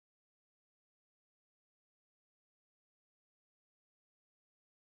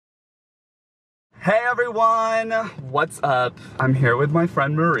Hey everyone! What's up? I'm here with my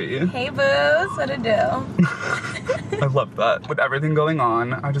friend Marie. Hey boos, what it do? I love that. With everything going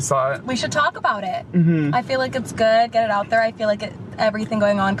on, I just thought we should talk about it. I feel like it's good, get it out there. I feel like everything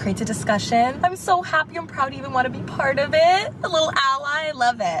going on creates a discussion. I'm so happy and proud to even want to be part of it. A little ally, I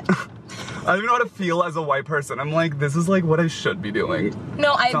love it. I don't even know how to feel as a white person. I'm like, this is like what I should be doing.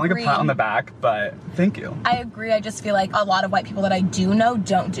 No, I agree. It's not like a pat on the back, but thank you. I agree. I just feel like a lot of white people that I do know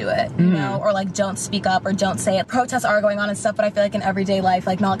don't do it, you know, or like don't speak up or don't say it. Protests are going on and stuff, but I feel like in everyday life,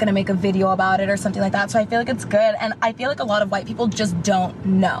 like not gonna make a video about it or something like that. So I feel like it's good. And I feel like a lot of white people just don't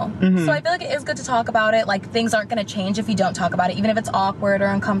know. So I feel like it is good to talk about it. Like things aren't gonna change if you don't talk about it. Even if it's awkward or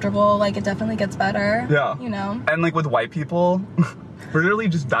uncomfortable, like it definitely gets better. Yeah. You know? And like with white people, we're really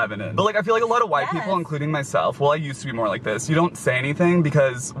just diving in. But like I feel like a lot of white people, including myself, well I used to be more like this. You don't say anything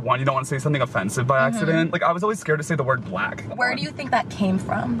because one, you don't want to say something offensive by accident. Like I was always scared to say the word black. Where do you think that came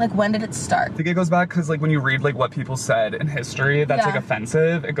from? Like when did it start? I think it goes back because like when you read like what people said in history that's like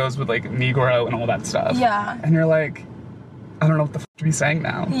offensive, it goes with like Negro and all that stuff. Yeah. And you're like, I don't know what the f to be saying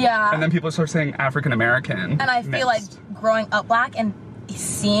now. Yeah. And then people start saying African American. And I feel like growing up black and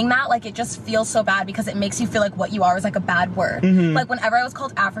seeing that, like it just feels so bad because it makes you feel like what you are is like a bad word. Like whenever I was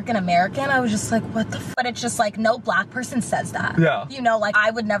called African American, I was just like, what the f? But it's just like no black person says that. Yeah. You know, like I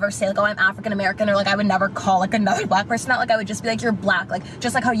would never say like, oh, I'm African American, or like I would never call like another black person that. Like I would just be like, you're black. Like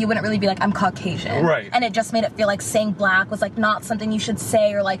just like how you wouldn't really be like, I'm Caucasian. Right. And it just made it feel like saying black was like not something you should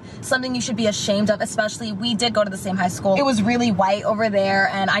say or like something you should be ashamed of. Especially we did go to the same high school. It was really white over there,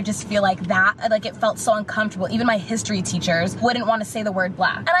 and I just feel like that, like it felt so uncomfortable. Even my history teachers wouldn't want to say the word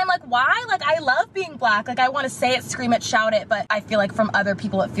black. And I'm like, why? Like I love being black. Like I want to say it, scream it, shout it, but I feel like from other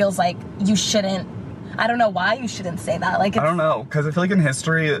people it feels like you shouldn't. I don't know why you shouldn't say that. Like I don't know, because I feel like in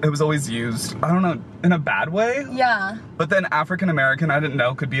history it was always used, I don't know, in a bad way. Yeah. But then African American, I didn't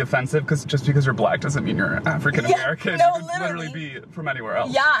know could be offensive because just because you're black doesn't mean you're African American. No, you could literally be from anywhere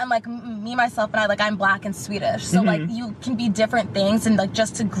else. Yeah, and like me, myself, and I, like I'm black and Swedish. So like you can be different things, and like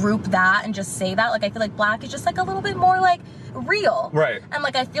just to group that and just say that, like I feel like black is just like a little bit more like real. Right. And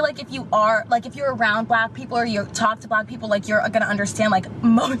like I feel like if you are, like if you're around black people or you talk to black people, like you're gonna understand, like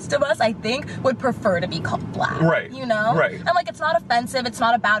most of us I think would prefer to be called black. Right. You know? Right. And like it's not offensive, it's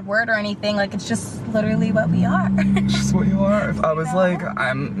not a bad word or anything, like it's just literally what we are. It's just what you are. If I was like,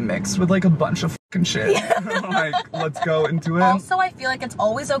 I'm mixed with like a bunch of fucking shit. Like, let's go into it. Also, I feel like it's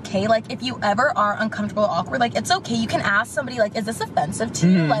always okay, like if you ever are uncomfortable or awkward, like it's okay, you can ask somebody like, is this offensive to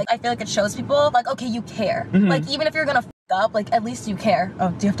you? Like I feel like it shows people like, okay, you care. Like even if you're gonna up, like at least you care.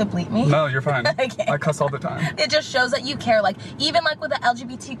 Oh, do you have to bleep me? No, you're fine. Okay. I cuss all the time. It just shows that you care. Like even like with the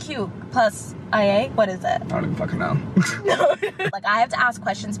LGBTQ plus IA, what is it? I don't even fucking know. No. Like I have to ask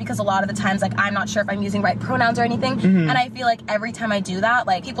questions because a lot of the times like I'm not sure if I'm using right pronouns or anything, and I feel like every time I do that,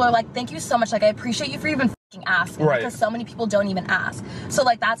 like people are like, thank you so much, like I appreciate you for even asking, because so many people don't even ask. So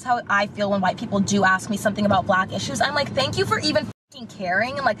like that's how I feel when white people do ask me something about black issues. I'm like, thank you for even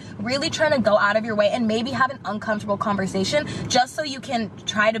caring and like really trying to go out of your way and maybe have an uncomfortable conversation just so you can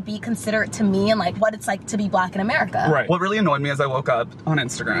try to be considerate to me and like what it's like to be black in America. Right. What really annoyed me is I woke up on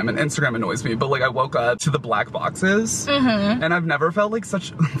Instagram, and Instagram annoys me, but like I woke up to the black boxes, and I've never felt like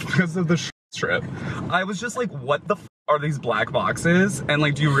such because of the strip. I was just like, what the f are these black boxes? And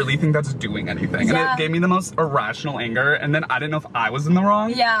like, do you really think that's doing anything? And it gave me the most irrational anger, and then I didn't know if I was in the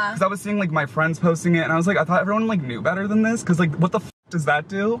wrong. Yeah. Because I was seeing like my friends posting it, and I was like, I thought everyone like knew better than this, because like what the f does that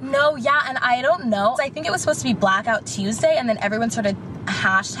do? No, yeah, and I don't know. I think it was supposed to be Blackout Tuesday, and then everyone started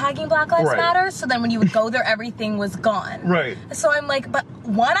hashtagging Black Lives Matter, so then when you would go there, everything was gone. Right. So I'm like, but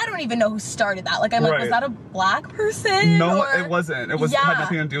one, I don't even know who started that. Like, I'm like, was that a black person? No, it wasn't. It was had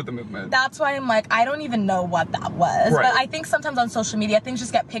nothing to do with the movement. That's why I'm like, I don't even know what that was. Right. But I think sometimes on social media, things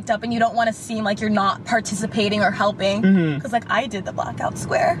just get picked up, and you don't want to seem like you're not participating or helping. Because like, I did the Blackout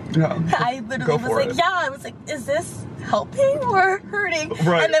Square. Yeah. I literally was like, I was like, is this helping or hurting?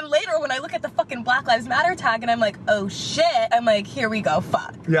 Right. And then later when I look at the fucking Black Lives Matter tag and I'm like, oh shit, I'm like, here we go,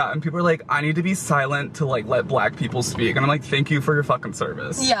 fuck. Yeah, and people are like, I need to be silent to like let black people speak, and I'm like, thank you for your fucking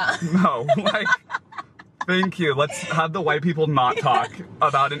service. Yeah. No, like thank you. Let's have the white people not talk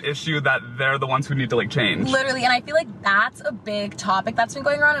about an issue that they're the ones who need to like change. Literally, and I feel like that's a big topic that's been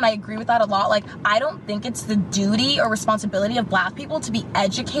going around, and I agree with that a lot. Like, I don't think it's the duty or responsibility of black people to be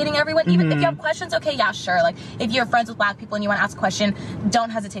educating everyone. Even if you have questions, okay, yeah, sure. Like, if you're friends with black people and you want to ask a question, don't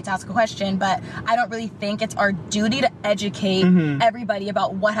hesitate to ask a question. But I don't really think it's our duty to educate everybody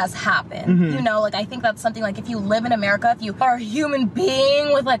about what has happened. You know, like, I think that's something like, if you live in America, if you are a human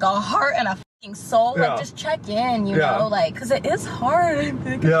being with like a heart and a soul, like just check in, you know, like, because it is hard.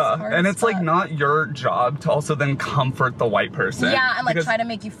 And it's like not your job to also then comfort the white person. And like try to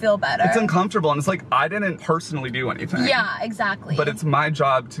make you feel better. It's uncomfortable, and it's like I didn't personally do anything. Exactly. But it's my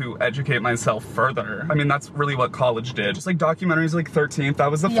job to educate myself further. I mean, that's really what college did. Just like documentaries like 13th,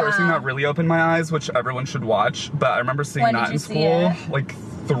 that was the first thing that really opened my eyes, which everyone should watch. But I remember seeing that in school like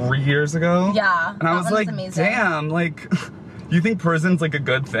 3 years ago. And I was like, amazing. Damn, like you think prison's like a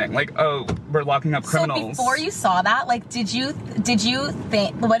good thing? Like, oh, we're locking up criminals. So before you saw that, like, did you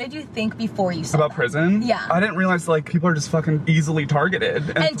think, what did you think before you saw about that? Prison? I didn't realize like people are just fucking easily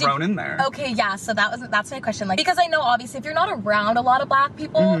targeted and thrown in there. Okay, so that's my question. Like, because I know obviously if you're not around a lot of black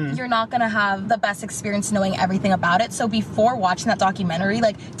people, you're not gonna have the best experience knowing everything about it. So before watching that documentary,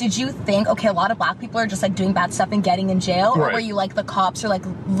 like, did you think, okay, a lot of black people are just like doing bad stuff and getting in jail? Or were you like, the cops are like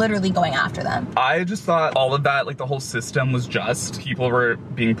literally going after them? I just thought all of that, like the whole system was just people were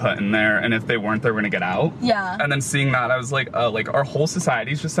being put in there, and if they weren't, they were gonna get out. And then seeing that, I was like, oh, like our whole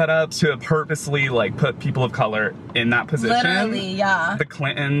society's just set up to purposely like put people of color in that position. Literally, the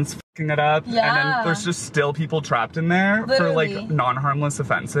Clintons fucking it up, and then there's just still people trapped in there for like non-harmless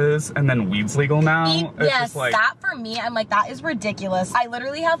offenses, and then weed's legal now. It's just like, that for me, I'm like, that is ridiculous. I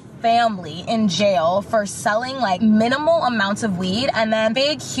literally have family in jail for selling like minimal amounts of weed, and then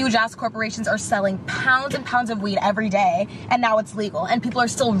big huge ass corporations are selling pounds and pounds of weed every day, and now it's legal, and people are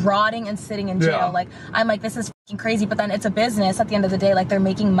still rotting and sitting in jail. Like, I'm like, this is fucking crazy, but then it's a business at the end of the day. Like, they're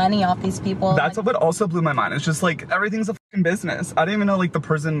making money off these people. That's what also blew my mind. It's just like everything's a fucking business. I didn't even know like the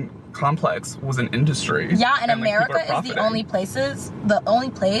prison complex was an industry. And America is the only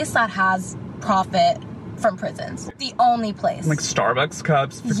place that has profit from prisons. The only place. Like Starbucks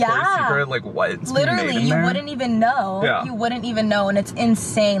cups, Victoria's Secret, like what? Literally, you wouldn't even know. You wouldn't even know, and it's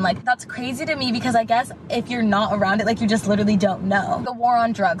insane. Like, that's crazy to me because I guess if you're not around it, like, you just literally don't know. The war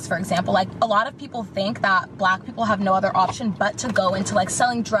on drugs, for example, like, a lot of people think that black people have no other option but to go into like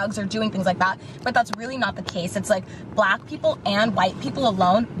selling drugs or doing things like that, but that's really not the case. It's like black people and white people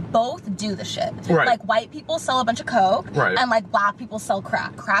alone both do the shit. Like, white people sell a bunch of coke, and like black people sell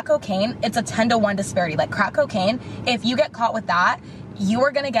crack cocaine. It's a 10-to-1 disparity. Like, crack cocaine, if you get caught with that, you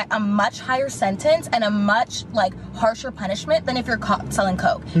are gonna get a much higher sentence and a much like harsher punishment than if you're caught selling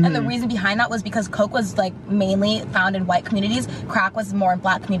coke. And the reason behind that was because coke was like mainly found in white communities, crack was more in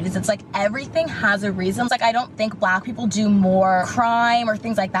black communities. It's like everything has a reason. It's like, I don't think black people do more crime or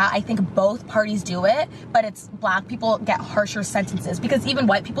things like that. I think both parties do it, but it's black people get harsher sentences because even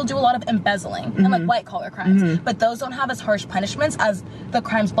white people do a lot of embezzling and like white collar crimes, but those don't have as harsh punishments as the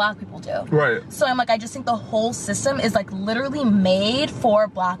crimes black people do. So I'm like, I just think the whole system is like literally made for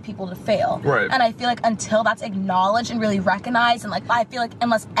black people to fail. And I feel like until that's acknowledged and really recognized, and like, I feel like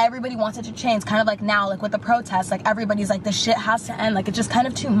unless everybody wants it to change, kind of like now, like with the protests, like everybody's like, this shit has to end. Like, it's just kind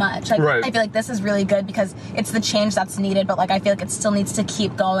of too much. Like, I feel like this is really good because it's the change that's needed, but like, I feel like it still needs to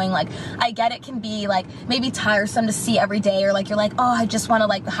keep going. Like, I get it can be like maybe tiresome to see every day, or like, you're like, oh, I just want to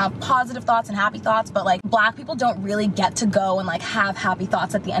like have positive thoughts and happy thoughts, but like black people don't really get to go and like have happy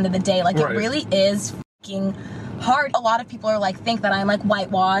thoughts at the end of the day. Like, it really is fucking hard. A lot of people are like, think that I'm like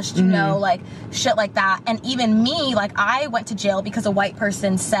whitewashed, you know, like shit like that. And even me, like, I went to jail because a white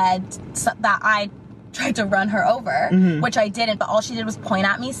person said that I tried to run her over, which I didn't, but all she did was point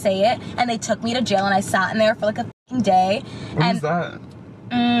at me, say it, and they took me to jail, and I sat in there for like a fucking day. When was that?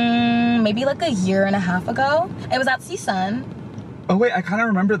 Maybe like a year and a half ago. It was at CSUN. Oh wait, I kind of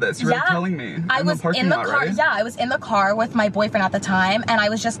remember this. You were telling me. I was in the car. I was in the car with my boyfriend at the time, and I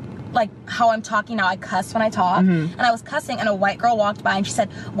was just like how I'm talking now. I cuss when I talk, and I was cussing, and a white girl walked by, and she said,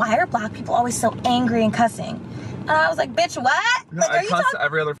 "Why are black people always so angry and cussing?" And I was like, "Bitch, what?" Yeah, like, I cuss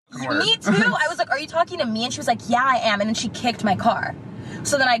every other word. Me too. I was like, "Are you talking to me?" And she was like, "Yeah, I am." And then she kicked my car.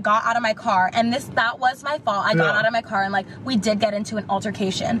 So then I got out of my car, and that was my fault. I got out of my car, and like, we did get into an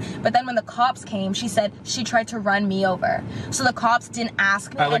altercation. But then when the cops came, she said she tried to run me over. So the cops didn't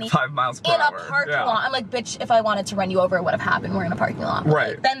ask me at like 5 miles per hour. In a parking lot. I'm like, bitch, if I wanted to run you over, it would have happened. We're in a parking lot.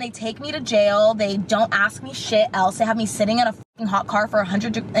 Right. Then they take me to jail. They don't ask me shit else. They have me sitting in a fucking hot car for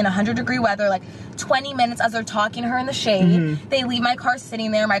 100-degree weather, like 20 minutes as they're talking to her in the shade. They leave my car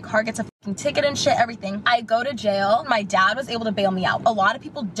sitting there. My car gets a fucking ticket and shit, everything. I go to jail. My dad was able to bail me out. A lot of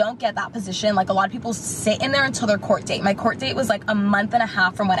people don't get that position. Like, a lot of people sit in there until their court date. My court date was like a month and a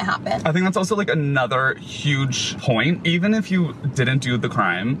half from when it happened. I think that's also like another huge point. Even if you didn't do the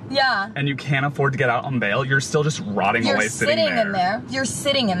crime, and you can't afford to get out on bail, you're still just rotting away sitting there. You're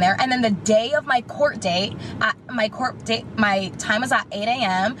sitting in there. And then the day of my court date, my time was at 8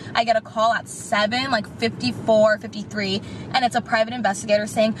 a.m. I get a call at 7, like 54, 53, and it's a private investigator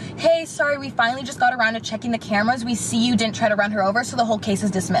saying, "Hey, sorry, we finally just got around to checking the cameras. We see you didn't try to run her over, so the whole case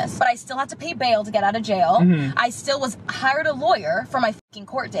is dismissed. But I still had to pay bail to get out of jail. I still hired a lawyer for my fucking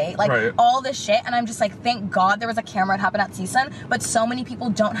court date. Like, all this shit. And I'm just like, thank God there was a camera. It happened at CSUN. But so many people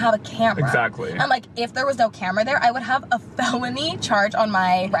don't have a camera. Exactly. And like, if there was no camera there, I would have a felony charge on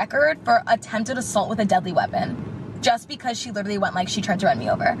my record for attempted assault with a deadly weapon. Just because she literally went like, she tried to run me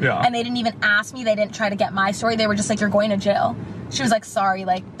over. And they didn't even ask me. They didn't try to get my story. They were just like, you're going to jail. She was like, sorry,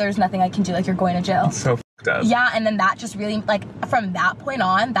 like, there's nothing I can do. Like, you're going to jail. That's so fucked up. Yeah, and then that just really, like, from that point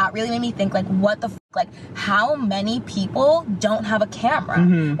on, that really made me think, like, what the f, like, how many people don't have a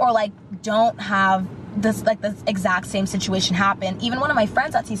camera? Or, like, don't have this, like, this exact same situation happen. Even one of my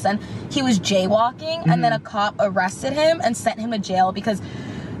friends at CSUN, he was jaywalking, and then a cop arrested him and sent him to jail because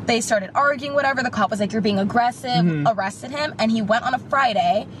they started arguing, whatever. The cop was like, you're being aggressive, arrested him, and he went on a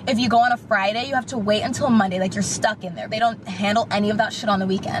Friday. If you go on a Friday, you have to wait until Monday. Like, you're stuck in there. They don't handle any of that shit on the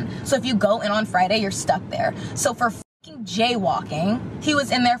weekend. So if you go in on Friday, you're stuck there. So for fucking jaywalking, he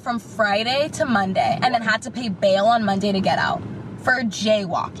was in there from Friday to Monday, and then had to pay bail on Monday to get out. For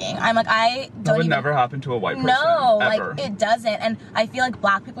jaywalking. I'm like, that would never happen to a white person. No, ever. Like, it doesn't. And I feel like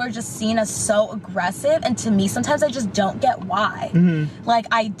black people are just seen as so aggressive, and to me sometimes I just don't get why. Like,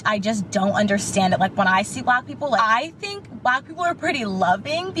 I just don't understand it. Like, when I see black people, like, I think black people are pretty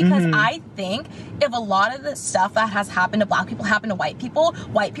loving, because I think if a lot of the stuff that has happened to black people happened to white people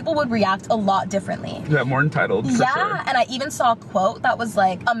would react a lot differently. Yeah, more entitled, for sure. And I even saw a quote that was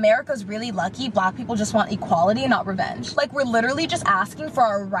like, America's really lucky, black people just want equality and not revenge. Like, we're literally just asking for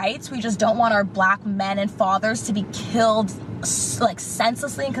our rights. We just don't want our black men and fathers to be killed, like,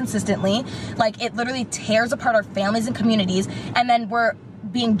 senselessly and consistently. Like, it literally tears apart our families and communities, and then we're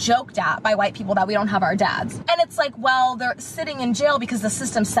being joked at by white people that we don't have our dads. And it's like, well, they're sitting in jail because the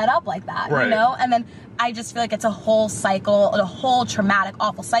system's set up like that, you know? And then I just feel like it's a whole cycle, a whole traumatic,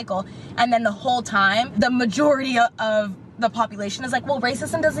 awful cycle. And then the whole time, the majority of the population is like, well,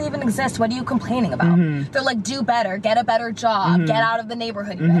 racism doesn't even exist. What are you complaining about? They're like, do better, get a better job, get out of the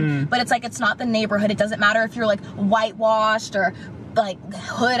neighborhood you're in. But it's like, it's not the neighborhood. It doesn't matter if you're like whitewashed or like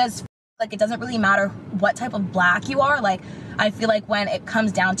hood as like, it doesn't really matter what type of black you are. Like, I feel like when it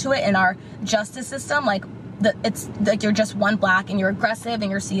comes down to it in our justice system, like, it's like you're just one black and you're aggressive and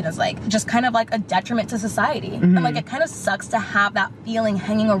you're seen as like just kind of like a detriment to society. And like, it kind of sucks to have that feeling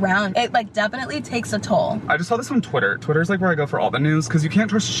hanging around. It like definitely takes a toll. I just saw this on Twitter. Twitter's like where I go for all the news, because you can't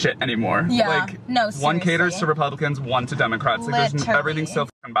trust shit anymore. Like, no, seriously. One caters to Republicans, one to Democrats. Like, there's everything's so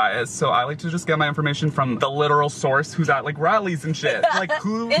fucking biased. So I like to just get my information from the literal source who's at like rallies and shit. Like,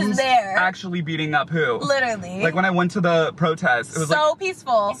 who's there actually beating up who? Literally. Like, when I went to the protest, it was so like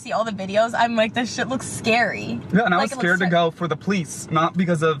peaceful. I see all the videos, I'm like, this shit looks scary. Yeah, and I was scared to go for the police, not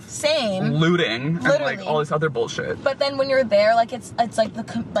because of looting and like all this other bullshit. But then when you're there, like, it's like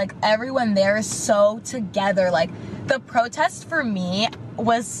like everyone there is so together. Like, the protest for me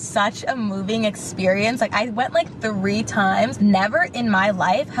was such a moving experience. Like, I went like 3 times. Never in my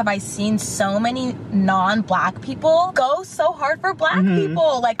life have I seen so many non-black people go so hard for black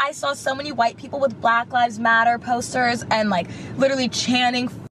people. Like, I saw so many white people with Black Lives Matter posters and like literally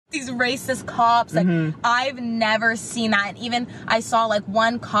chanting these racist cops. Like, I've never seen that. And even I saw like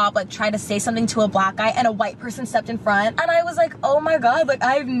one cop like try to say something to a black guy, and a white person stepped in front, and I was like, oh my god, like,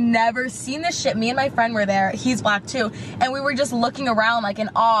 I've never seen this shit. Me and my friend were there, he's black too, and we were just looking around like in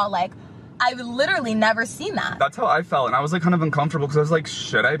awe, like, I've literally never seen that. That's how I felt, and I was like kind of uncomfortable, because I was like,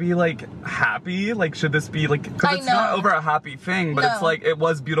 should I be like happy? Like, should this be like, because it's not over a happy thing, but it's like, it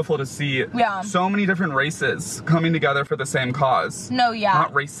was beautiful to see so many different races coming together for the same cause.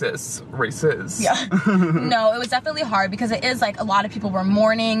 Not racists, races. No, it was definitely hard, because it is like a lot of people were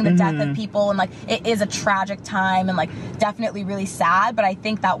mourning the death of people, and like, it is a tragic time, and like definitely really sad, but I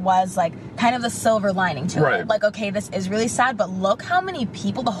think that was like kind of the silver lining to it. Like, okay, this is really sad, but look how many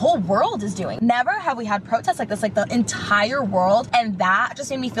people the whole world is doing. Never have we had protests like this, like the entire world, and that just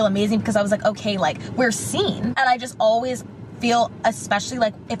made me feel amazing, because I was like, okay, like, we're seen. And I just always feel, especially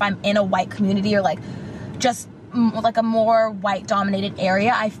like if I'm in a white community or like just like a more white dominated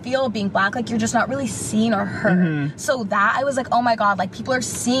area, I feel being black, like, you're just not really seen or heard. So that I was like, oh my god, like, people are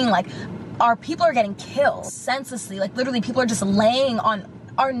seeing, like, our people are getting killed senselessly, like literally people are just laying on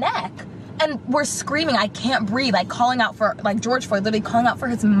our neck. And we're screaming, I can't breathe, like calling out for, like, George Floyd literally calling out for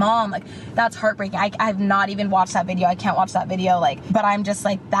his mom. Like, that's heartbreaking. I have not even watched that video. I can't watch that video. Like, but I'm just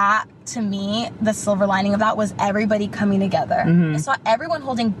like, that to me, the silver lining of that was everybody coming together. I saw everyone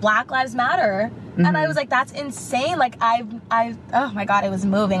holding Black Lives Matter. And I was like, that's insane. Like, oh my god, it was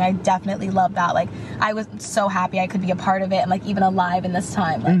moving. I definitely loved that. Like, I was so happy I could be a part of it, and like even alive in this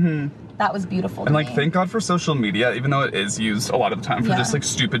time. Like, that was beautiful. And like, thank God for social media, even though it is used a lot of the time for just like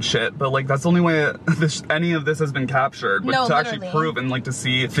stupid shit. But like, that's the only way any of this has been captured. Like, to actually prove and like to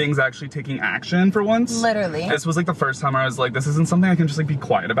see things actually taking action for once. Literally. This was like the first time I was like, this isn't something I can just like be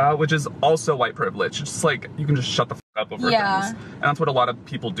quiet about, which is also white privilege. It's just like, you can just shut the up over things. And that's what a lot of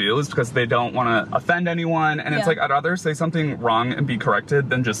people do, is because they don't want to offend anyone. And it's like, I'd rather say something wrong and be corrected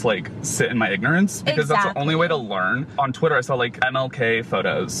than just like sit in my ignorance, because that's the only way to learn. On Twitter, I saw like MLK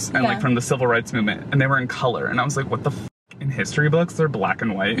photos and like from the civil rights movement, and they were in color. And I was like, what the f? In history books, they're black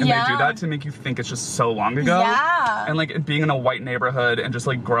and white, and they do that to make you think it's just so long ago. And like, being in a white neighborhood and just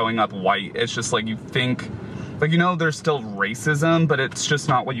like growing up white, it's just like, you think, like, you know, there's still racism, but it's just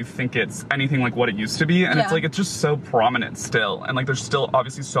not what you think it's anything like what it used to be. And it's like, it's just so prominent still. And like, there's still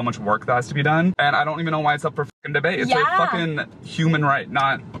obviously so much work that has to be done. And I don't even know why it's up for fucking debate. It's a fucking human right,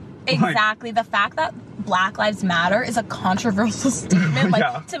 not exactly. Like, the fact that Black Lives Matter is a controversial statement,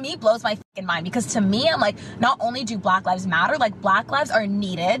 like, to me blows my fucking mind, because to me, I'm like, not only do Black Lives matter, like, Black lives are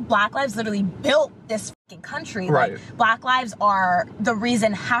needed. Black lives literally built this fucking country. Like, Black lives are the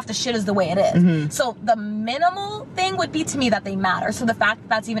reason half the shit is the way it is. So the minimal thing would be to me that they matter. So the fact that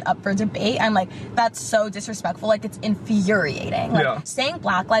that's even up for debate, I'm like, that's so disrespectful. Like, it's infuriating. Like, saying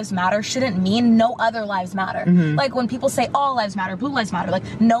Black Lives Matter shouldn't mean no other lives matter. Like, when people say all lives matter, blue lives matter,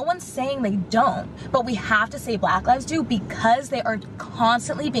 like, no one's saying they don't, but we have to say Black lives do, because they are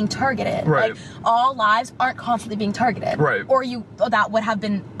constantly being targeted. Like, all lives aren't constantly being targeted. Or that would have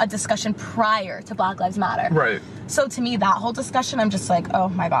been a discussion prior to Black Lives Matter. So to me, that whole discussion, I'm just like, oh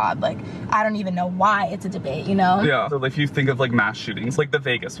my God, like, I don't even know why it's a debate, you know? So if you think of like mass shootings, like the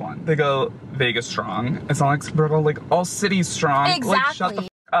Vegas one, they go Vegas strong. It's not like they're like all cities strong. Like, shut the f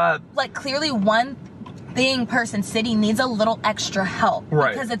up. Like, clearly one city needs a little extra help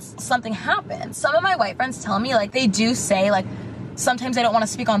because it's something happened. Some of my white friends tell me, like, they do say, like, sometimes they don't want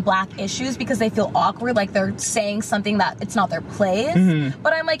to speak on Black issues because they feel awkward, like they're saying something that it's not their place.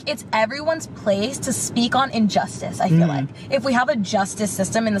 But I'm like, it's everyone's place to speak on injustice. I feel like if we have a justice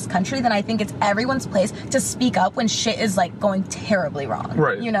system in this country, then I think it's everyone's place to speak up when shit is like going terribly wrong.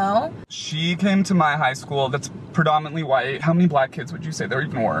 You know? She came to my high school that's predominantly white. How many Black kids would you say there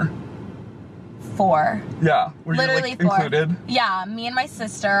even were? 4. Yeah. Were literally you, like, 4. Included? Yeah, me and my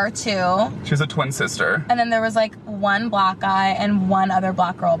sister, 2. She's a twin sister. And then there was like 1 Black guy and 1 other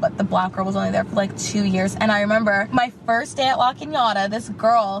Black girl, but the Black girl was only there for like 2 years. And I remember my first day at La Cañada, this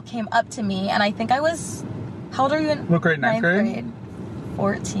girl came up to me, and I think I was, how old are you in? What grade? 9th grade?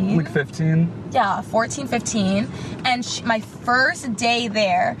 14. Like 15? Yeah, 14, 15. And my first day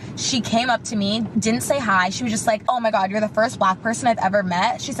there, she came up to me, didn't say hi. She was just like, oh my God, you're the first Black person I've ever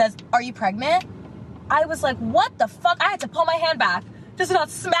met. She says, are you pregnant? I was like, what the fuck? I had to pull my hand back just to not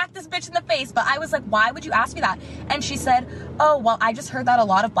smack this bitch in the face. But I was like, why would you ask me that? And she said, oh, well, I just heard that a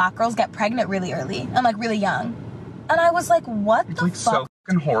lot of Black girls get pregnant really early and like really young. And I was like, what the fuck? So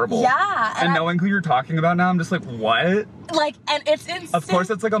fucking horrible. Yeah. And knowing who you're talking about now, I'm just like, what? Like, and it's insane. Of course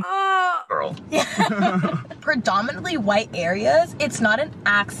it's like a girl. Yeah. Predominantly white areas, it's not an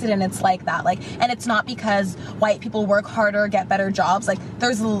accident it's like that. Like, and it's not because white people work harder, get better jobs. Like,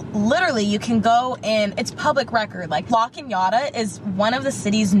 there's literally, you can go in, it's public record. Like, La Cañada is one of the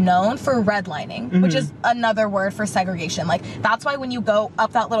cities known for redlining, which is another word for segregation. Like, that's why when you go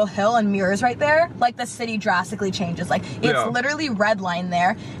up that little hill and Muir's right there, like, the city drastically changes. Like, it's literally redlined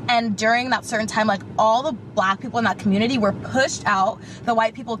there. And during that certain time, like, all the Black people in that community were pushed out. The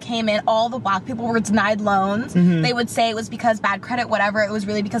white people came in, all the Black people were denied loans. They would say it was because bad credit, whatever. It was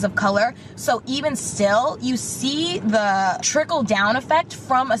really because of color. So even still, you see the trickle down effect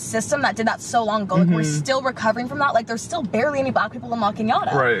from a system that did that so long ago. Like, we're still recovering from that. Like, there's still barely any Black people in La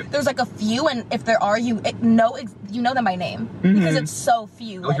Cañada. There's like a few, and if there are, you know them by name because it's so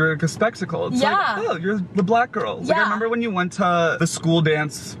few. Like, you're like a spectacle. It's like, oh, you're the Black girl. Like, I remember when you went to the school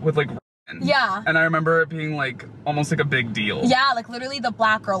dance with like and I remember it being like almost like a big deal. Yeah, like literally the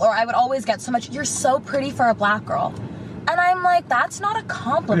Black girl. Or I would always get so much, you're so pretty for a Black girl. And I'm like, that's not a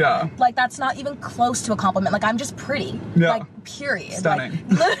compliment. Like, that's not even close to a compliment. Like, I'm just pretty. Like, period. Stunning.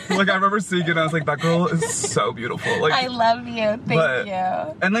 Like, I remember seeing it and I was like, that girl is so beautiful. Like, I love you. Thank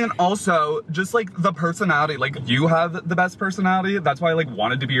you. And then also, just like the personality. Like, you have the best personality. That's why I like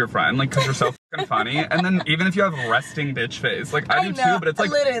wanted to be your friend. Like, because you're so fucking funny. And then even if you have resting bitch face, like I do too, but it's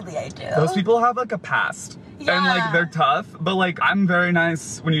like, literally I do. Those people have like a past. And like, they're tough, but like, I'm very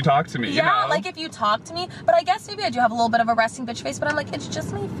nice when you talk to me, you know? Like if you talk to me, but I guess maybe I do have a little bit of a resting bitch face, but I'm like, it's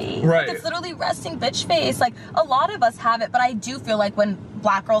just my face. Like, it's literally resting bitch face. Like, a lot of us have it, but I do feel like when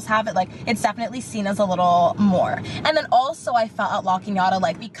black girls have it, like, it's definitely seen as a little more. And then also I felt at La Cañada,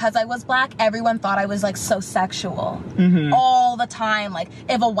 like, because I was black, everyone thought I was like so sexual all the time. Like,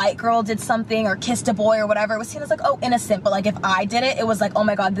 if a white girl did something or kissed a boy or whatever, it was seen as like, oh, innocent. But like, if I did it, it was like, oh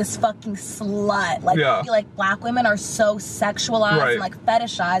my god, this fucking slut. Like, I feel like black women are so sexualized and like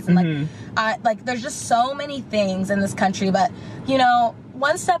fetishized, and like there's just so many things in this country, but you know,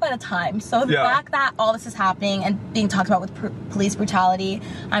 one step at a time. So the fact that all this is happening and being talked about with police brutality,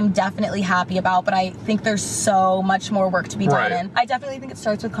 I'm definitely happy about, but I think there's so much more work to be done. And I definitely think it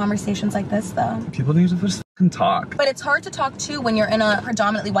starts with conversations like this, though. People need to just fucking talk. But it's hard to talk too when you're in a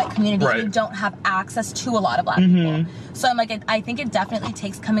predominantly white community and you don't have access to a lot of black people. So I'm like, I think it definitely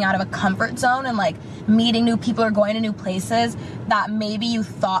takes coming out of a comfort zone and like meeting new people or going to new places that maybe you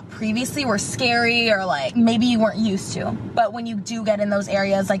thought previously were scary or like maybe you weren't used to. But when you do get in those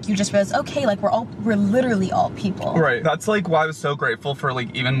areas, like you just realize, okay, like we're literally all people. Right. That's like why I was so grateful for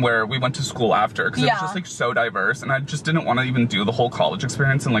like even where we went to school after, because it was just like so diverse, and I just didn't want to even do the whole college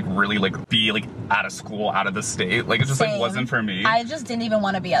experience and like really like be like out of school, out of the state. Like it just like wasn't for me. I just didn't even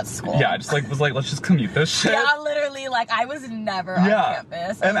want to be at school. Yeah, I just like was like, let's just commute this shit. Yeah, literally, like I was never on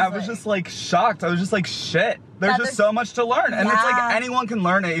campus. And I was just like shocked. I was just like, shit, there's just so much to learn. And it's like anyone can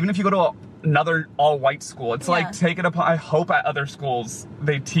learn it, even if you go to another all-white school. It's like, take it upon, I hope at other schools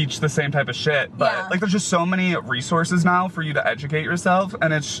they teach the same type of shit, but like there's just so many resources now for you to educate yourself,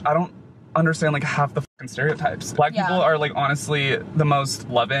 and it's, I don't understand like half the fucking stereotypes. Black people are like honestly the most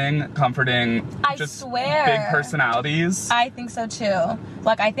loving, comforting, just big personalities. I think so too.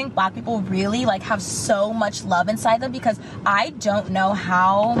 Like I think black people really like have so much love inside them, because I don't know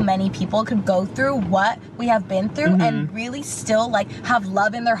how many people could go through what we have been through and really still like have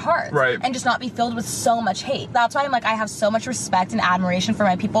love in their hearts and just not be filled with so much hate. That's why I'm like, I have so much respect and admiration for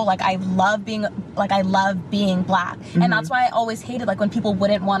my people. Like I love being black, and that's why I always hated like when people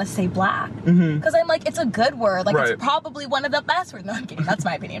wouldn't want to say black. Because I'm like, it's a good word. Like it's probably one of the best words. No, I'm kidding. That's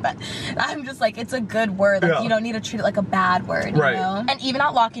my opinion. But I'm just like, it's a good word. Like you don't need to treat it like a bad word, you know? And even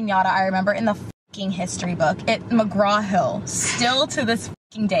at La Cañada, I remember in the fucking history book, McGraw-Hill, still to this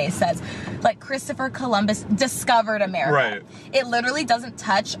fucking day says, like, Christopher Columbus discovered America. It literally doesn't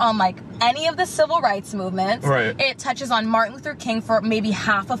touch on like any of the civil rights movements. It touches on Martin Luther King for maybe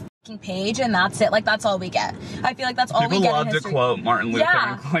half a page, and that's it. Like that's all we get. I feel like that's all we get. People love to quote Martin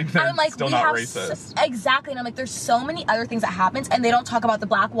Luther. Like they're still not racist. Exactly. And I'm like, there's so many other things that happens, and they don't talk about the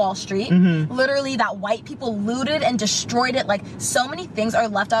Black Wall Street. Literally, that white people looted and destroyed it. Like so many things are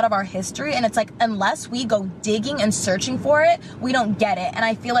left out of our history, and it's like unless we go digging and searching for it, we don't get it. And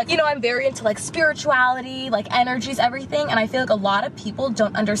I feel like, you know, I'm very into like spirituality, like energies, everything, and I feel like a lot of people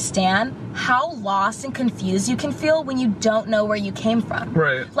don't understand how lost and confused you can feel when you don't know where you came from.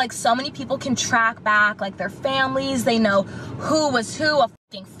 Like so many people can track back like their families, they know who was who, a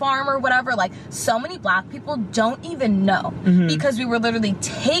fucking farmer, whatever. Like so many black people don't even know because we were literally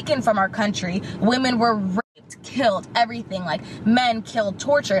taken from our country. Women were raped, killed, everything, like men killed,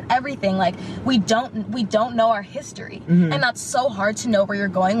 tortured, everything. Like we don't know our history, and that's so hard to know where you're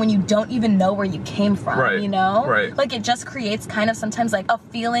going when you don't even know where you came from, you know? Like it just creates kind of sometimes like a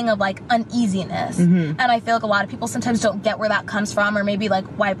feeling of like uneasiness, and I feel like a lot of people sometimes don't get where that comes from, or maybe like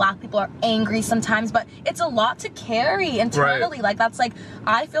why black people are angry sometimes, but it's a lot to carry internally. Like that's like,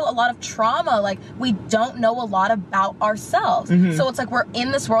 I feel a lot of trauma, like we don't know a lot about ourselves, so it's like we're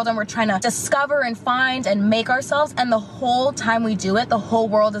in this world and we're trying to discover and find and make ourselves, and the whole time we do it, the whole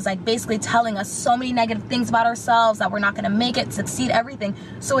world is like basically telling us so many negative things about ourselves, that we're not going to make it, succeed, everything.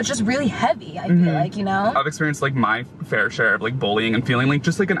 So it's just really heavy, I feel like, you know? I've experienced like my fair share of like bullying and feeling like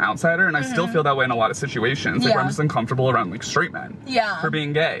just like an outsider, and I still feel that way in a lot of situations, like where I'm just uncomfortable around like straight men for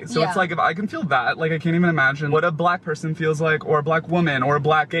being gay. So it's like, if I can feel that, like I can't even imagine what a black person feels like, or a black woman, or a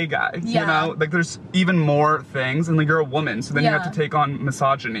black gay guy, you know? Like there's even more things, and like you're a woman, so then you have to take on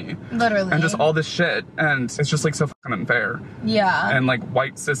misogyny, literally, and just all this shit, and it's just like so fucking unfair. And like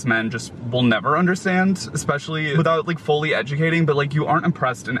white cis men just will never understand, especially without like fully educating, but like you aren't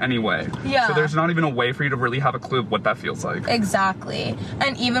impressed in any way. So there's not even a way for you to really have a clue of what that feels like. Exactly.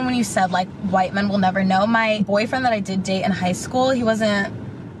 And even when you said like white men will never know, my boyfriend that I did date in high school, he wasn't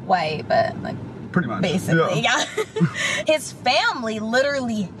white, but like pretty much, basically, his family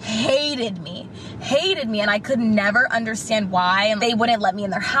literally hated me, and I could never understand why. And they wouldn't let me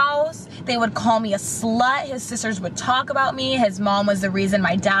in their house. They would call me a slut. His sisters would talk about me. His mom was the reason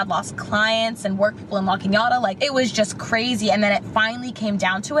my dad lost clients and work people in La Cañada. Like it was just crazy. And then it finally came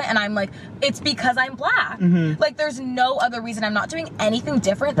down to it, and I'm like, it's because I'm black. Like there's no other reason. I'm not doing anything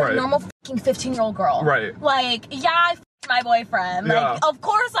different than a normal fucking 15-year-old girl. Like, yeah, I my boyfriend. Like, of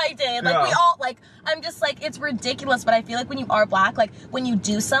course I did. Like, we all, like, I'm just like, it's ridiculous, but I feel like when you are black, like, when you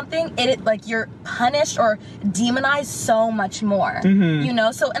do something, it like, you're punished or demonized so much more, you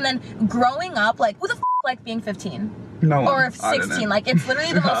know? So, and then growing up, like, who the f like being 15? No, or 16, like, it's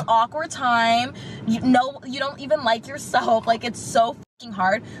literally the most awkward time. You don't even like yourself. Like, it's so fucking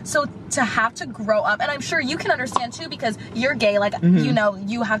hard. So to have to grow up, and I'm sure you can understand too, because you're gay, like, you know,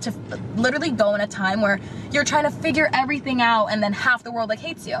 you have to literally go in a time where you're trying to figure everything out, and then half the world, like,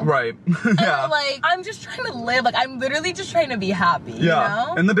 hates you. Right. And like, I'm just trying to live. Like, I'm literally just trying to be happy, you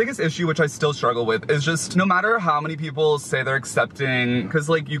know? And the biggest issue, which I still struggle with, is just no matter how many people say they're accepting, because,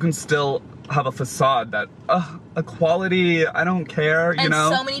 like, you can still have a facade that, equality, I don't care, you know?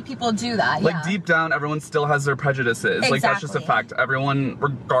 And so many people do that, Like, deep down, everyone still has their prejudices. Exactly. Like, that's just a fact. Everyone,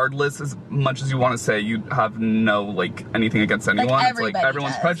 regardless, as much as you want to say you have no, like, anything against anyone, like, it's like,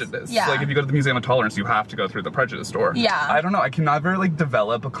 everyone's prejudiced. Yeah. Like, if you go to the Museum of Tolerance, you have to go through the prejudice door. Yeah. I don't know, I can never, like,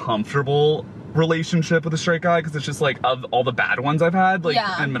 develop a comfortable relationship with a straight guy, because it's just like, of all the bad ones I've had, like,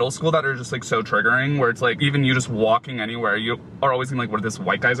 in middle school that are just, like, so triggering, where it's like, even you just walking anywhere, you are always thinking, like, what if this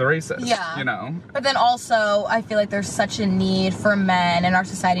white guy's a racist? Yeah. You know? But then also, I feel like there's such a need for men in our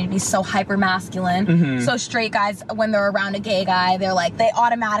society to be so hyper masculine. So straight guys, when they're around a gay guy, they're like, they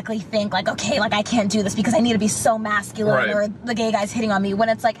automatically think like, okay, like, I can't do this because I need to be so masculine, or the gay guy's hitting on me, when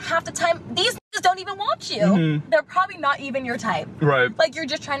it's like, half the time, these don't even want you. They're probably not even your type. Right. Like, you're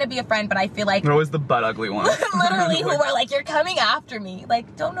just trying to be a friend, but I feel like they're always the butt ugly ones. Literally, who are like, you're coming after me.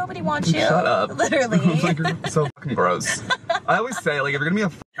 Like, don't nobody want you. Shut up. Literally. Like, you're so fucking gross. I always say, like, if you're gonna be a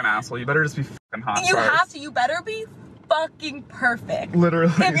fucking asshole, you better just be fucking hot. You have to. You better be fucking perfect.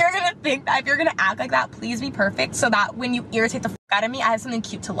 Literally. If you're gonna think that, if you're gonna act like that, please be perfect, so that when you irritate the fuck out of me, I have something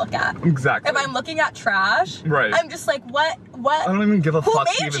cute to look at. Exactly. If I'm looking at trash, I'm just like, what? I don't even give a fuck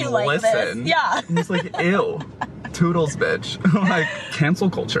to even like listen. This? Yeah. I'm just like, ew. Toodles, bitch. Like, cancel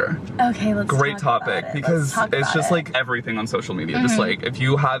culture. Okay, let's Great topic, because it's just like everything on social media. Just like, if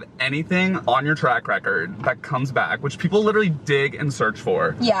you have anything on your track record that comes back, which people literally dig and search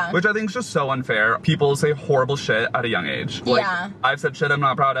for, which I think is just so unfair. People say horrible shit at a young age. Like, I've said shit I'm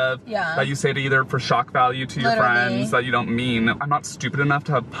not proud of, that you say to either for shock value to your friends that you don't mean. I'm not stupid enough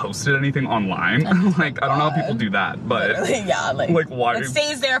to have posted anything online. Like, I don't know how people do that, but like why? It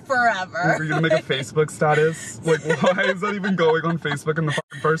stays there forever. Are you gonna make a Facebook status? Like, why is that even going on Facebook in the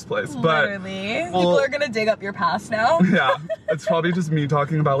fucking first place? But literally, people are gonna dig up your past now. Yeah, it's probably just me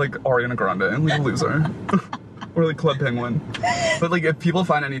talking about like Ariana Grande, like a loser. Or like Club Penguin. But like, if people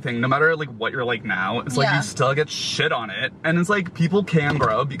find anything, no matter like what you're like now, it's like you still get shit on it. And it's like, people can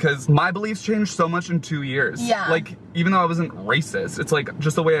grow, because my beliefs changed so much in 2 years. Yeah. Like, even though I wasn't racist, it's like,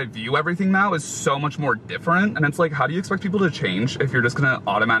 just the way I view everything now is so much more different. And it's like, how do you expect people to change if you're just gonna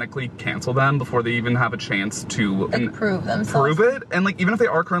automatically cancel them before they even have a chance to like, prove themselves? Prove it? And like, even if they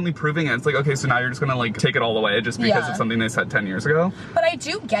are currently proving it, it's like, okay, so now you're just gonna like take it all away just because it's something they said 10 years ago. But I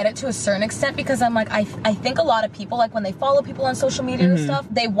do get it to a certain extent, because I'm like, I think a lot of people, like, when they follow people on social media and stuff,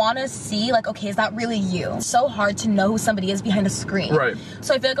 they want to see like, okay, is that really you? It's so hard to know who somebody is behind a screen. Right.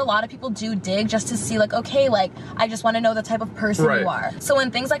 So I feel like a lot of people do dig just to see like, okay, like, I just want to know the type of person you are. So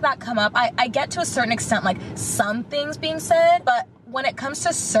when things like that come up, I get to a certain extent like some things being said, but when it comes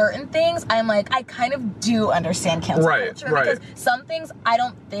to certain things, I'm like, I kind of do understand cancel culture, because some things I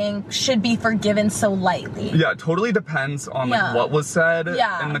don't think should be forgiven so lightly. Yeah, totally depends on like what was said,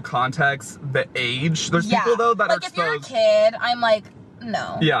 in the context, the age. There's people though that like, are if you're a kid, I'm like,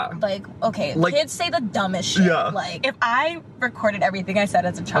 no. Yeah. Like, okay, like, kids say the dumbest shit. Yeah. Like, if I recorded everything I said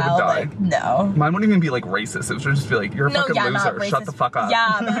as a child, like, no. Mine wouldn't even be like racist. It would just be like, you're a fucking loser. Shut the fuck up.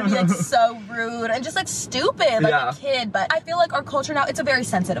 Yeah, but it'd be like so rude and just like stupid, like a kid. But I feel like our culture now, it's a very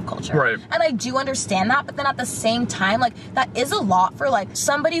sensitive culture. Right. And I do understand that, but then at the same time, like, that is a lot for like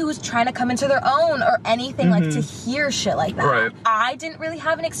somebody who's trying to come into their own or anything, like, to hear shit like that. Right. I didn't really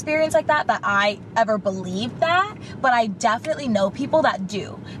have an experience like that I ever believed that, but I definitely know people that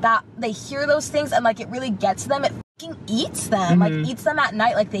do, that they hear those things and like it really gets them. It fucking eats them, like eats them at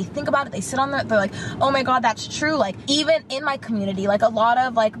night. Like, they think about it, they sit on there, they're like, oh my god, that's true. Like, even in my community, like a lot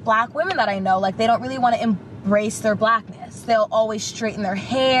of like black women that I know, like, they don't really want to embrace their blackness. They'll always straighten their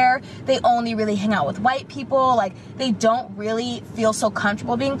hair. They only really hang out with white people. Like, they don't really feel so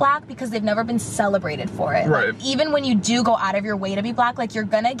comfortable being black because they've never been celebrated for it. Right. Like, even when you do go out of your way to be black, like, you're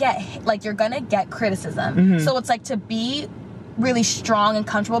gonna get criticism. So it's like, to be really strong and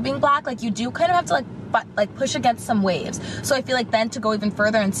comfortable being black, like, you do kind of have to like push against some waves. So I feel like then to go even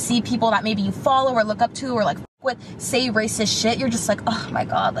further and see people that maybe you follow or look up to or like with say racist shit, you're just like, oh my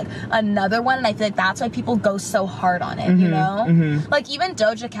god, like another one. And I feel like that's why people go so hard on it, you know? Like even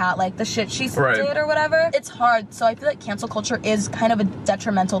Doja Cat, like the shit she did or whatever, it's hard. So I feel like cancel culture is kind of a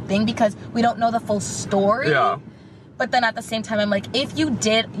detrimental thing because we don't know the full story. Yeah. But then at the same time, I'm like, if you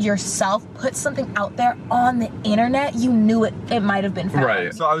did yourself put something out there on the internet, you knew it might have been found.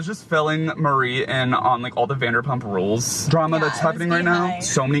 Right. So I was just filling Marie in on like all the Vanderpump Rules drama that's happening right now.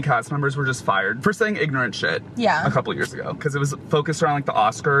 So many cast members were just fired for saying ignorant shit. Yeah. A couple years ago. Because it was focused around like the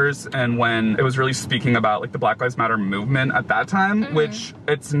Oscars and when it was really speaking about like the Black Lives Matter movement at that time, which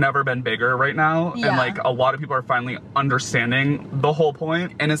it's never been bigger right now. And like a lot of people are finally understanding the whole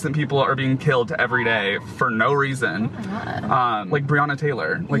point. Innocent people are being killed every day for no reason. Like Breonna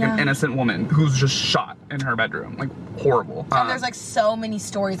Taylor, like an innocent woman who's just shot in her bedroom, like horrible. And there's like so many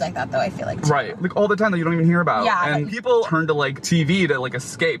stories like that though, I feel like too. Right, like all the time that you don't even hear about. Yeah, and people turn to like TV to like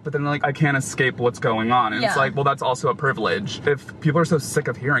escape, but then they're like, I can't escape what's going on. And it's like, well, that's also a privilege. If people are so sick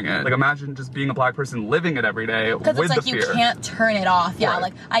of hearing it, like imagine just being a Black person living it every day with the fear. Because it's like you can't turn it off. Yeah,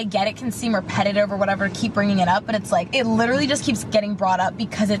 like I get it can seem repetitive or whatever, keep bringing it up, but it's like it literally just keeps getting brought up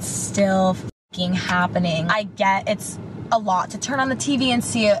because it's still fucking happening. I get it's a lot to turn on the TV and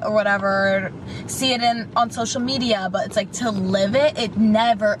see it or whatever, see it on social media, but it's like to live it, it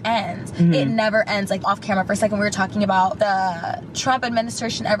never ends. It never ends. Like off camera for a second, we were talking about the Trump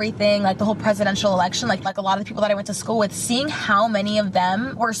administration, everything, like the whole presidential election, like a lot of the people that I went to school with, seeing how many of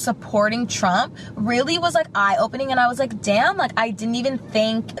them were supporting Trump really was like eye-opening. And I was like, damn, like I didn't even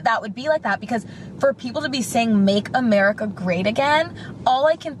think that would be like that, because for people to be saying make America great again, all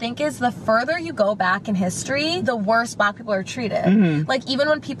I can think is the further you go back in history, the worse Black people are treated. Like even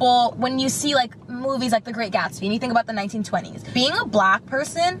when you see like movies like The Great Gatsby and you think about the 1920s, being a Black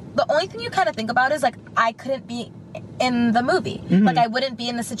person, the only thing you kind of think about is like, I couldn't be in the movie. Like I wouldn't be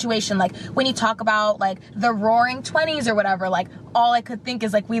in the situation. Like when you talk about like the roaring 20s or whatever, like all I could think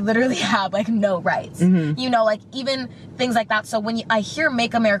is like we literally have like no rights. You know, like even things like that. So when I hear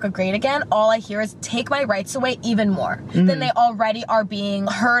make America great again, all I hear is take my rights away even more than they already are being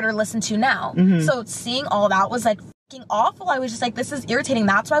heard or listened to now. So seeing all that was like awful. I was just like, this is irritating.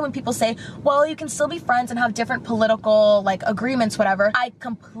 That's why when people say, well, you can still be friends and have different political like agreements, whatever, I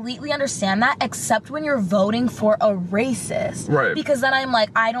completely understand that, except when you're voting for a racist. Right. Because then I'm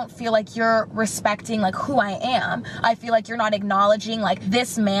like, I don't feel like you're respecting like who I am. I feel like you're not acknowledging like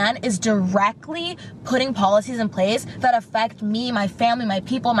this man is directly putting policies in place that affect me, my family, my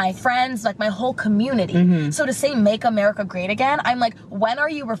people, my friends, like my whole community. So to say make America great again, I'm like, when are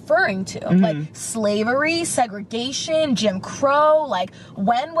you referring to? Like slavery, segregation, Jim Crow, like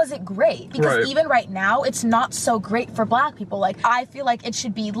when was it great? Because even right now it's not so great for Black people. Like I feel like it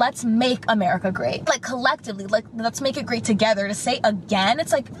should be, let's make America great, like collectively, like let's make it great together. To say again,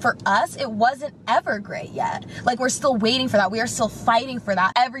 it's like for us it wasn't ever great yet. Like we're still waiting for that. We are still fighting for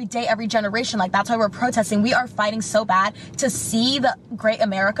that every day, every generation. Like that's why we're protesting. We are fighting so bad to see the great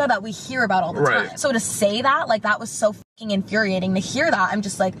America that we hear about all the time. So to say that, like that was so infuriating to hear that. I'm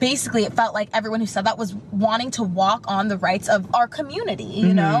just like, basically it felt like everyone who said that was wanting to walk on the rights of our community,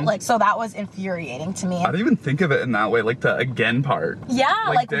 you know? Like, so that was infuriating to me. I didn't even think of it in that way, like the again part. Yeah,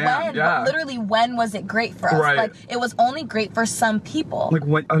 like damn, when, literally when was it great for us? Like it was only great for some people. Like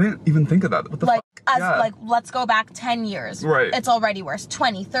what? I didn't even think of that. What the fuck? Like let's go back 10 years. It's already worse.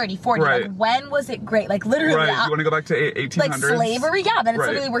 20, 30, 40. Like when was it great? Like literally. You want to go back to 1800s? Like slavery? Yeah, then it's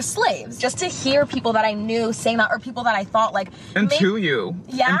literally we're slaves. Just to hear people that I knew saying that, or people that I thought like. And to you.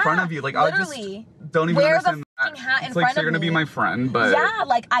 Yeah. In front of you. Like I just don't even understand that. Hat it's like, so you're gonna be my friend, but yeah,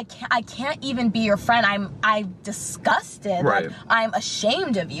 like I can't even be your friend. I'm disgusted. Like I'm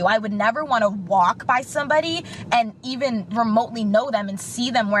ashamed of you. I would never want to walk by somebody and even remotely know them and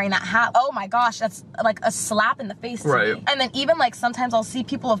see them wearing that hat. Oh my gosh, that's like a slap in the face to me. And then even like sometimes I'll see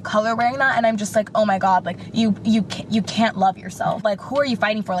people of color wearing that and I'm just like, oh my god, like you can't love yourself. Like who are you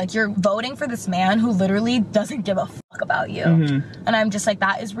fighting for? Like you're voting for this man who literally doesn't give a fuck about you. And I'm just like,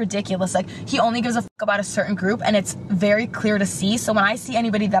 that is ridiculous. Like he only gives a fuck about a certain group, and it's very clear to see. So when I see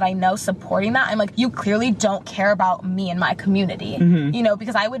anybody that I know supporting that, I'm like, you clearly don't care about me and my community. You know,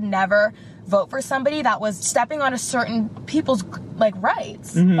 because I would never vote for somebody that was stepping on a certain people's like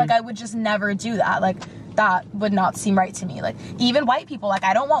rights. Like I would just never do that. Like that would not seem right to me. Like even white people, like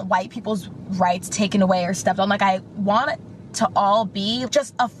I don't want white people's rights taken away or stepped on. Like I want it to all be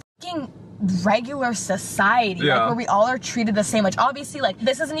just a fucking regular society, like where we all are treated the same. Which obviously, like,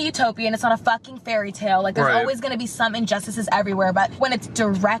 this isn't a utopia and it's not a fucking fairy tale. Like, there's always going to be some injustices everywhere, but when it's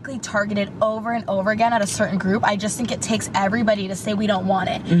directly targeted over and over again at a certain group, I just think it takes everybody to say we don't want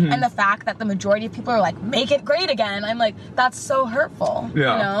it. And the fact that the majority of people are like, make it great again, I'm like, that's so hurtful. Yeah.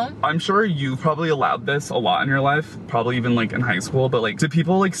 You know? I'm sure you've probably allowed this a lot in your life, probably even like in high school, but like, did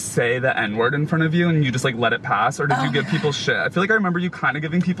people like say the N-word in front of you and you just like let it pass, or did you give people shit? I feel like I remember you kind of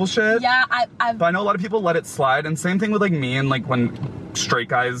giving people shit. Yeah, but I know a lot of people let it slide, and same thing with like me and like when straight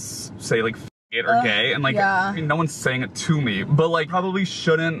guys say like it or gay, and like I mean, no one's saying it to me, but like probably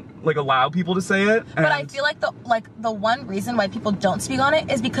shouldn't like allow people to say it. But I feel like the one reason why people don't speak on it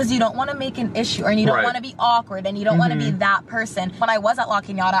is because you don't want to make an issue, and you don't want to be awkward, and you don't want to be that person. When I was at La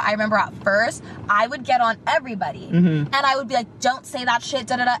Cañada, I remember at first I would get on everybody, and I would be like, don't say that shit,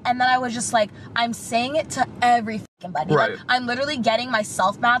 da da da, and then I was just like, I'm saying it to every fucking buddy. Like, I'm literally getting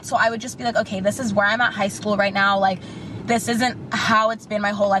myself mad, so I would just be like, okay, this is where I'm at high school right now, like, this isn't how it's been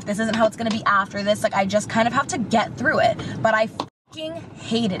my whole life. This isn't how it's gonna be after this. Like, I just kind of have to get through it. But I fucking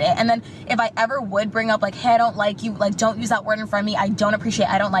hated it. And then if I ever would bring up like, hey, I don't like you, like, don't use that word in front of me, I don't appreciate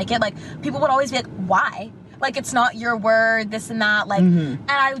it, I don't like it, like, people would always be like, why? Like, it's not your word, this and that, like, and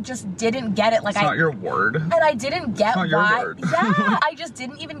I just didn't get it. Like, it's not your word. And I didn't get why. Yeah, I just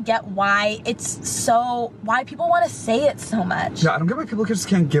didn't even get why why people want to say it so much. Yeah, I don't get why people just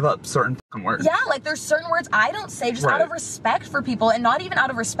can't give up certain fucking words. Yeah, like, there's certain words I don't say just out of respect for people, and not even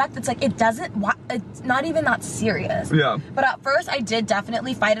out of respect. It's like, it's not even that serious. Yeah. But at first, I did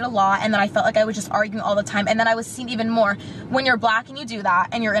definitely fight it a lot, and then I felt like I was just arguing all the time, and then I was seen even more. When you're black and you do that,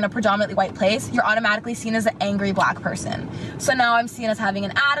 and you're in a predominantly white place, you're automatically seen as angry black person. So now I'm seen as having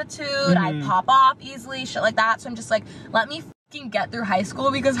an attitude, I pop off easily, shit like that. So I'm just like, let me fucking get through high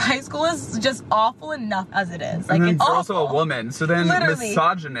school, because high school is just awful enough as it is. Like, and then it's you're also a woman, so then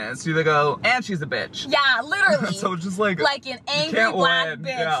misogynist, you go, and she's a bitch. Yeah, literally. So it's just like an angry black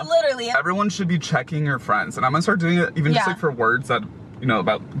bitch, literally. Everyone should be checking your friends, and I'm gonna start doing it even just like for words that, you know,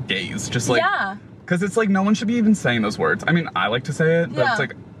 about gays, just like, because it's like, no one should be even saying those words. I mean, I like to say it, but it's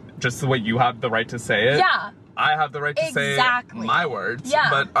like, just the way you have the right to say it. Yeah. I have the right to say my words,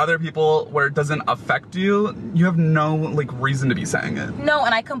 but other people, where it doesn't affect you, you have no like reason to be saying it. No,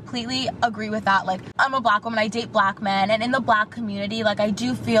 and I completely agree with that. Like, I'm a black woman, I date black men, and in the black community, like, I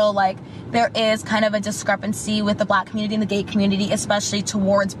do feel like there is kind of a discrepancy with the black community and the gay community, especially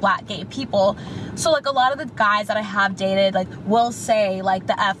towards black gay people. So like, a lot of the guys that I have dated, like, will say like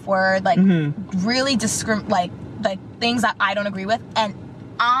the F word, like really like things that I don't agree with, and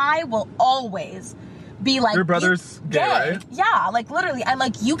I will always be like, your brother's gay, right? Yeah, like, literally, I'm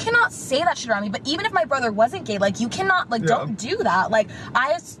like, you cannot say that shit around me. But even if my brother wasn't gay, like, you cannot, like, don't do that. Like, I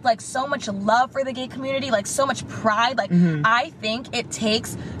have like so much love for the gay community, like, so much pride. Like, I think it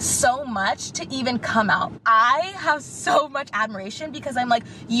takes so much to even come out. I have so much admiration, because I'm like,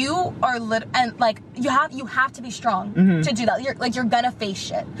 you are and like, you have to be strong to do that. You're gonna face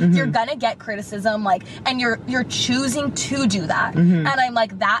shit. You're gonna get criticism, like, and you're choosing to do that. And I'm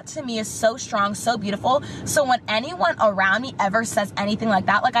like, that to me is so strong, so beautiful. So when anyone around me ever says anything like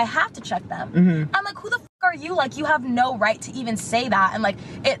that, like, I have to check them. I'm like, who the fuck are you? Like, you have no right to even say that. And like,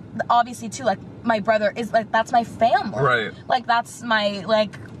 it obviously too, like, my brother is like, that's my family. Right. Like, that's my,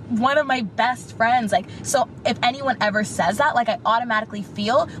 like, one of my best friends. Like, so if anyone ever says that, like, I automatically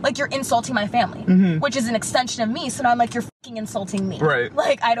feel like you're insulting my family, which is an extension of me. So now I'm like, you're fucking insulting me. Right.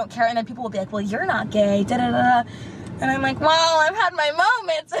 Like, I don't care. And then people will be like, well, you're not gay, da da da. And I'm like, well, I've had my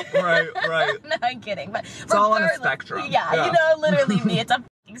moments. Right. No, I'm kidding. But it's all on a spectrum. Yeah, you know, literally me. It's a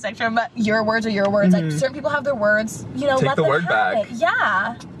fucking spectrum. But your words are your words. Like, certain people have their words. You know, take the word back.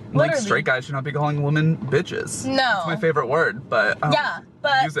 Yeah. Like, straight guys should not be calling women bitches. No. It's my favorite word, but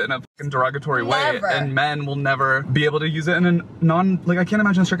but use it in a fucking derogatory way, and men will never be able to use it in a like, I can't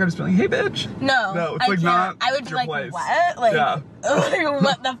imagine a straight guy just being like, hey bitch. No, it's like, not I would be like, place. what? Like,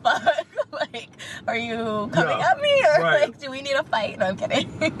 what the fuck? Like, are you coming at me, or like, do we need a fight? No, I'm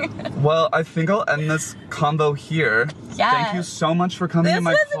kidding. Well, I think I'll end this convo here. Thank you so much for coming in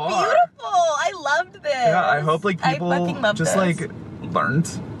my car. This was beautiful. I loved this. Yeah, I hope like people just like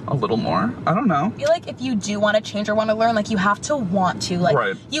learned a little more. I don't know. I feel like if you do want to change or want to learn, like, you have to want to.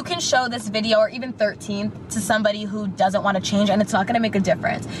 Like, you can show this video or even 13 to somebody who doesn't want to change, and it's not going to make a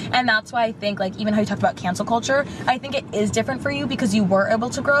difference. And that's why I think, like, even how you talked about cancel culture, I think it is different for you because you were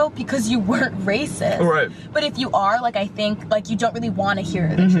able to grow, because you weren't racist. Right. But if you are, like, I think, like, you don't really want to hear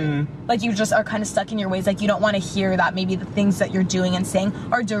the truth. Like, you just are kind of stuck in your ways. Like, you don't want to hear that maybe the things that you're doing and saying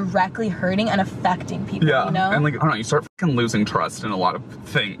are directly hurting and affecting people, you know? And like, I don't know, you start fucking losing trust in a lot of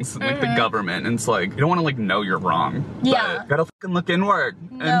things, like the government, and it's like, you don't want to like know you're wrong. Yeah. But you gotta look inward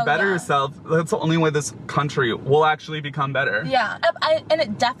and better yourself. That's the only way this country will actually become better. Yeah, and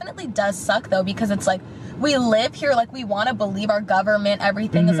it definitely does suck though, because it's like, we live here, like we want to believe our government,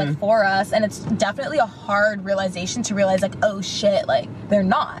 everything is like for us, and it's definitely a hard realization to realize like, oh shit, like they're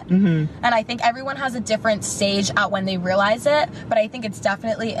not. And I think everyone has a different stage at when they realize it, but I think it's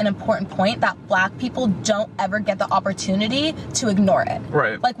definitely an important point that Black people don't ever get the opportunity to ignore it.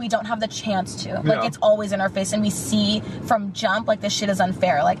 Right. Like we don't have the chance to. Like it's always in our face, and we see from jump like this shit is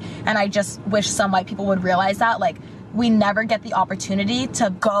unfair. Like, and I just wish some white people would realize that, like, we never get the opportunity to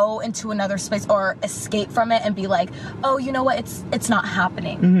go into another space or escape from it and be like, oh, you know what, it's not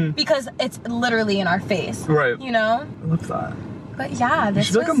happening. Because it's literally in our face. Right. You know? I love that. But yeah, this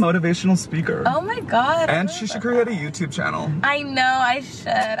you should be like a motivational speaker. Oh my god. And she should create a YouTube channel. I know, I should.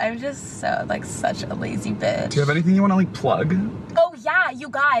 I'm just so, like, such a lazy bitch. Do you have anything you want to, like, plug? Oh yeah, you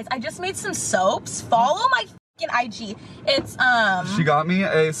guys, I just made some soaps. Follow my IG. It's she got me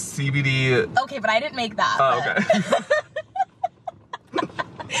a CBD. Okay, but I didn't make that. Oh, okay.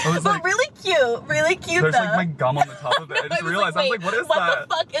 But like, really cute there's though. like my gum on the top of it. I just realized, I was like, what is that?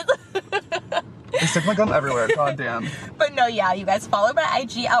 What the fuck is I stick my gum everywhere, god damn. But no, yeah, you guys follow my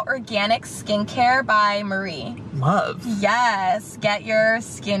IG at Organic Skincare by Marie. Love. Yes, get your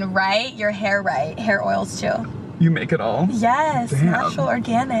skin right, your hair right, hair oils too. You make it all? Yes, damn. natural,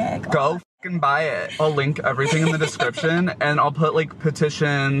 organic. Go fucking buy it. I'll link everything in the description, and I'll put like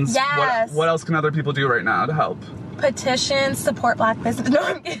petitions. Yes. What else can other people do right now to help? Petitions, support Black business. No,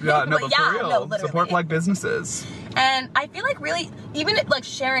 I'm kidding. Yeah, no, but for real, no, literally. support Black businesses. And I feel like really, even like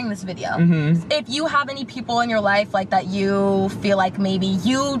sharing this video, if you have any people in your life like that you feel like maybe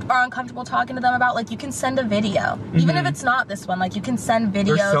you are uncomfortable talking to them about, like you can send a video. Even if it's not this one, like you can send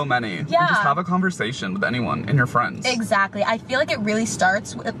videos. There's so many. Yeah. And just have a conversation with anyone and your friends. Exactly. I feel like it really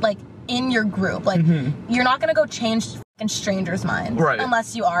starts with like in your group. Like you're not gonna go change strangers' minds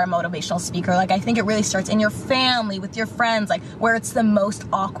unless you are a motivational speaker. Like I think it really starts in your family, with your friends, like where it's the most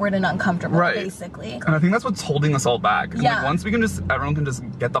awkward and uncomfortable, basically. And I think that's what's holding us all back. And like once we can just, everyone can just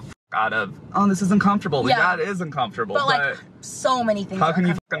get the out of, oh, this is uncomfortable. Yeah, it is uncomfortable. But like so many things. How can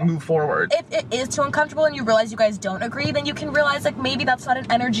you fucking move forward? If it is too uncomfortable and you realize you guys don't agree, then you can realize like maybe that's not an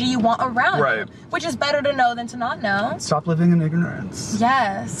energy you want around you, which is better to know than to not know. Stop living in ignorance.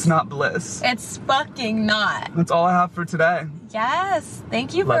 Yes. It's not bliss. It's fucking not. That's all I have for today. Yes.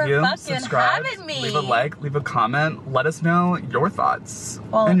 Thank you Love for fucking subscribe, having me. Leave a like, leave a comment. Let us know your thoughts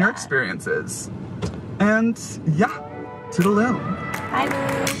and your experiences. And yeah, toodaloo. Bye,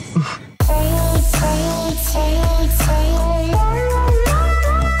 Liz.